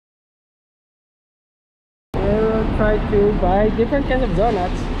try to buy different kinds of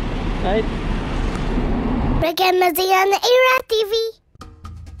donuts, right? Bagaimana Ziana Era TV?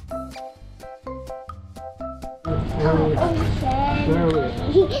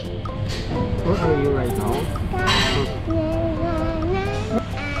 Where are you right now?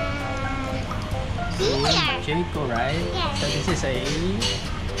 Here. J.Co, right? Yes. So this is a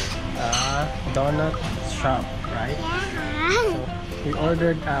donut shop, right? Yeah. So we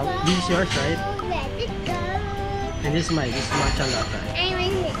ordered, this is yours, right? Let it go. And this is mine, this is matcha latte.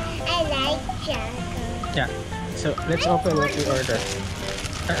 I like chocolate. Yeah, so let's open what we ordered.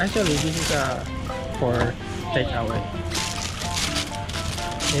 Actually, this is for takeaway.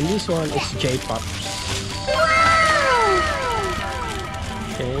 And this one is J.POPS. Wow!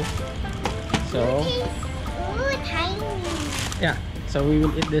 Okay. So, Ooh, tiny. yeah. So we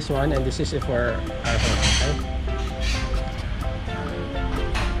will eat this one, and this is it for our home, okay?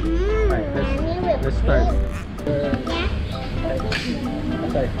 Right, let's start.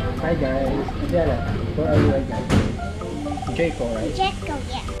 Sorry. Hi guys. Ziana, where are you right now? J.Co, right? J.Co,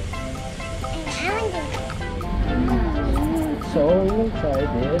 yeah. And I want So we'll try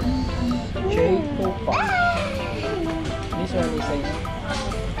this J.Co pop. This one is a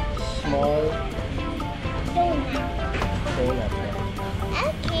small donut.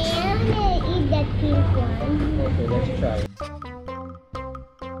 Okay, I'm gonna eat that pink one. Okay, let's try.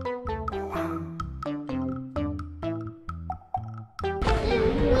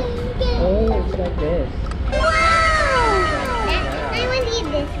 Oh, it's like this. Wow! I want to eat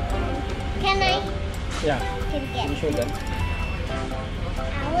this one. Can I? Yeah, Can you get? show them.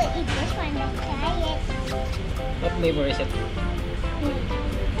 I will eat this one. Let's try it. What flavor is it?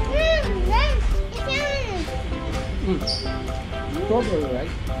 It's Strawberry,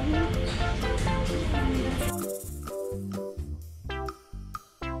 right?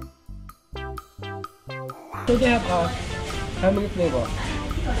 So they have how many flavors?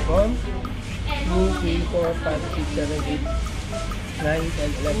 1, 2, 3, 4, 5, 6, 7, 8, 9,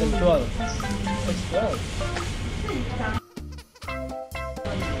 10, 11, 12. That's 12.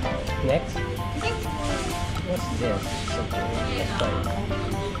 Next. What's this? Okay, let's try it.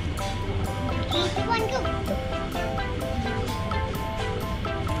 Eat one, go.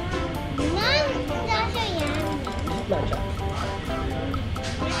 Mom, that's so yummy. This is matcha.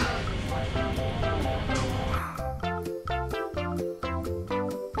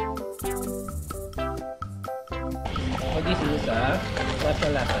 Oh, this is matcha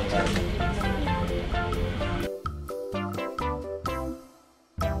latte.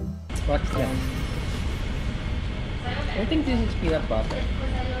 What's next? I think this is peanut butter.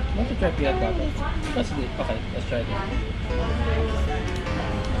 I want to try peanut butter. What's this? Okay, let's try this.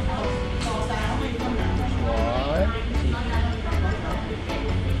 One.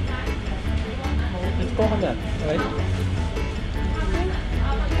 It's coconut, right?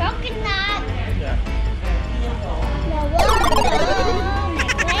 Coconut. Yeah.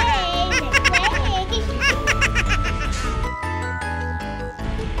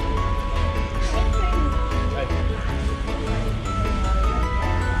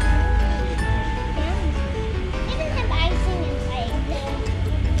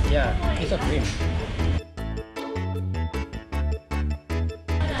 Yeah, piece of cream.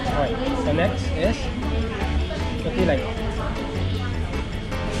 Alright, so next is what do you like?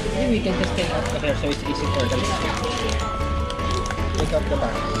 Maybe we can just take out the hair so it's easy for them to take out the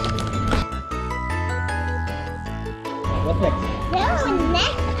back. What next? No,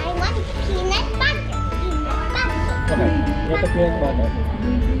 next I want peanut butter. Peanut butter. Okay, get the peanut butter.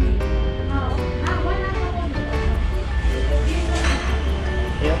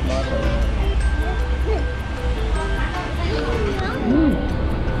 Peanut butter.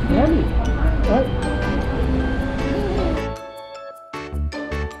 Yummy. Right?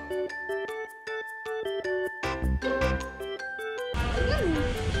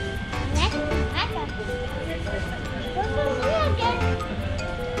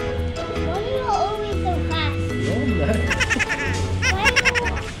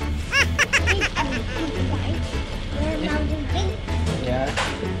 Yeah.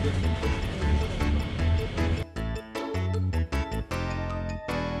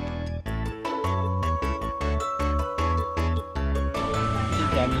 This is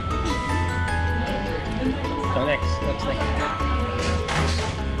yummy. So next, what's next?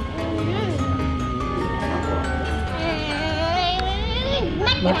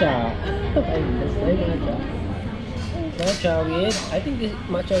 Matcha. Okay, let's try matcha. Matcha with, I think this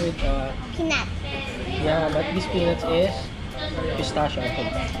matcha with Peanut. yeah, but this peanuts is pistachio, I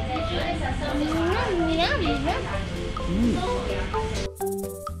think. Yum, yum, yum.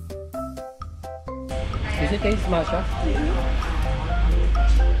 Does it taste matcha?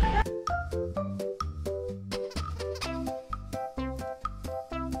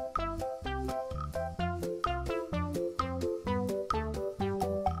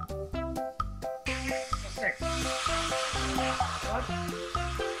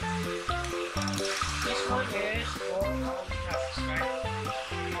 This one is for cups, right?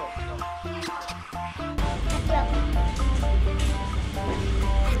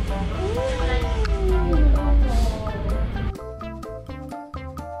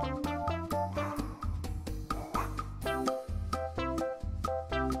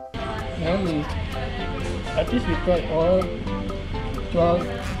 Yummy. At least we tried all 12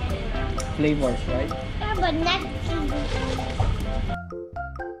 flavors, right? Yeah, but not cheesy.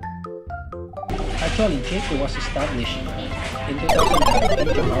 Actually, J.Co was established in 2005 in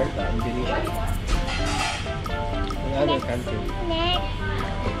Jakarta, Indonesia. Another country. Next.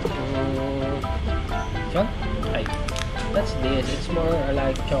 John? Right. That's this. It's more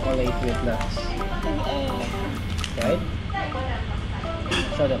like chocolate with nuts. Right?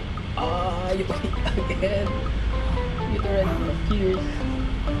 Show them. Ah, you ate again. You already cheers.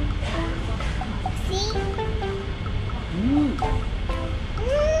 See? Mmm.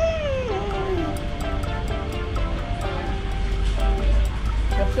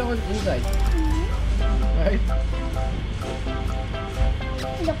 What's chocolate inside? Right?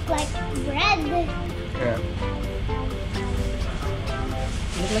 Looks like bread. Yeah.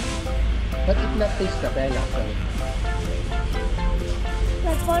 Look like, but it not taste the bread actually.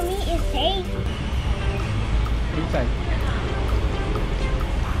 But for me, it tastes. Inside.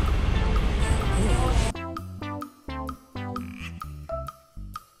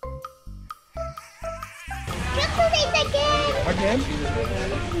 Chocolate again. Again?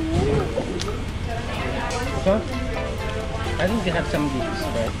 So, I think they have some bits,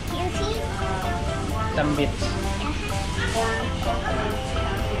 right? You see? Some bits.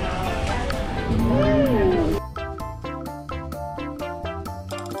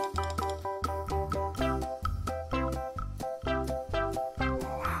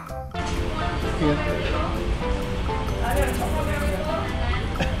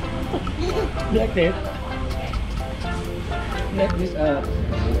 Like this. Like this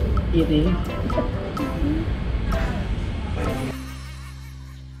eating.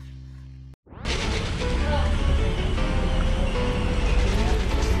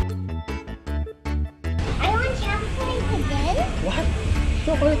 I want chocolate again. What?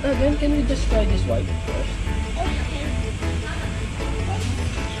 Chocolate again? Can we just try this white first? Okay. Let's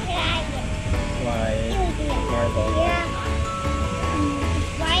try it. White You do it. marble. Yeah.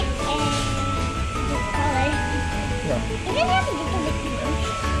 It's white and this color. Yeah. You can have a little bit more.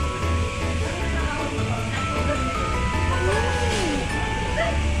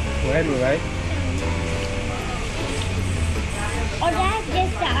 Ready, right? Or that's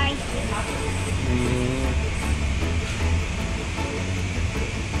just the ice.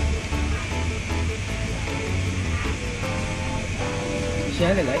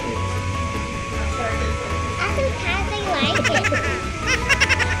 Ziana like it. I think Kathy likes it.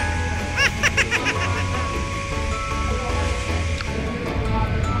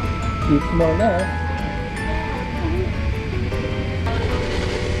 Eat more now.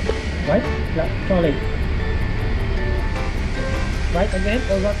 Right? Not solid. Right again?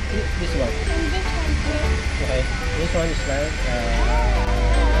 Or what? This one? And this one too. Okay. This one is like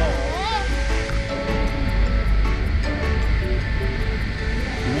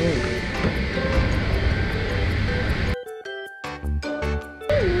Easy.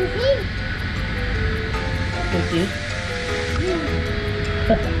 cookie.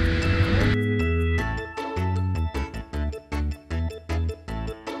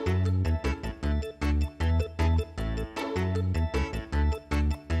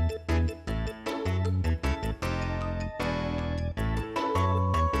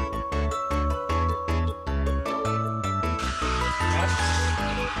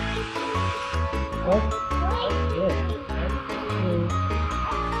 Oh,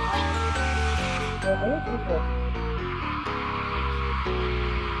 good.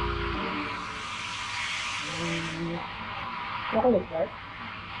 Chocolate, right?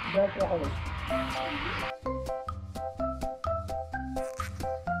 Dark chocolate.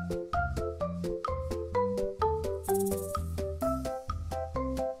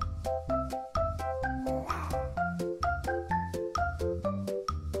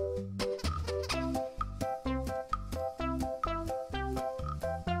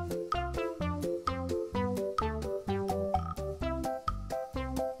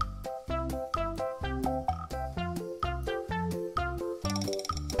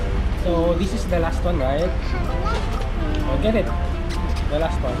 So So this is the last one, right? Oh, get it. The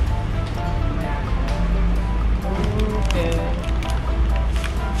last one. Okay.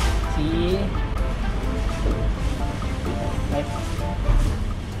 See? Right.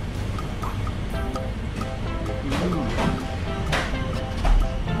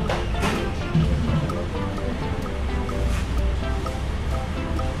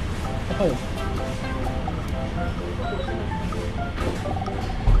 Oh.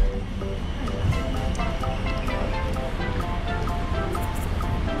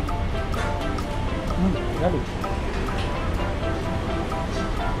 Yummy.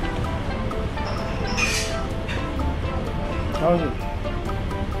 How is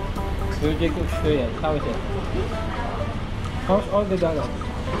it? Will J.Co show you? How is it? How's all the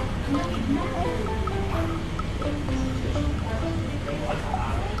donuts?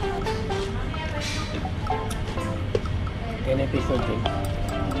 Can I taste something?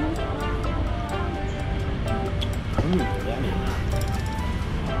 Yummy.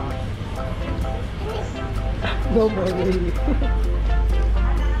 No more really.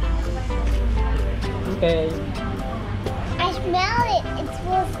 Okay. I smell it. It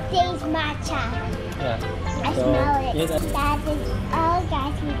will taste matcha. Yeah. I So, smell it. yeah, that's That is all,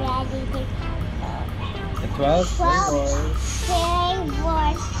 guys. We're ready to the 12 flavors.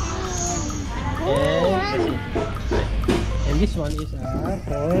 and this one is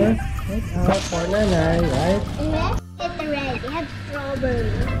for Nanay, right? Let's get the red. We have strawberry.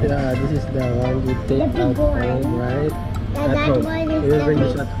 Yeah, this is the one we take The out big one. home, right? Yeah, At that home. one is We will the bring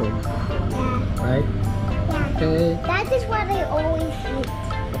this big- at home, Yeah. right? Yeah. Okay. That is what I always eat.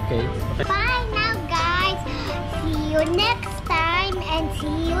 Okay. Bye now, guys. See you next time and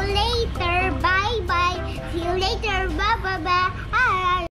see you later. Bye bye. See you later. Bye bye bye.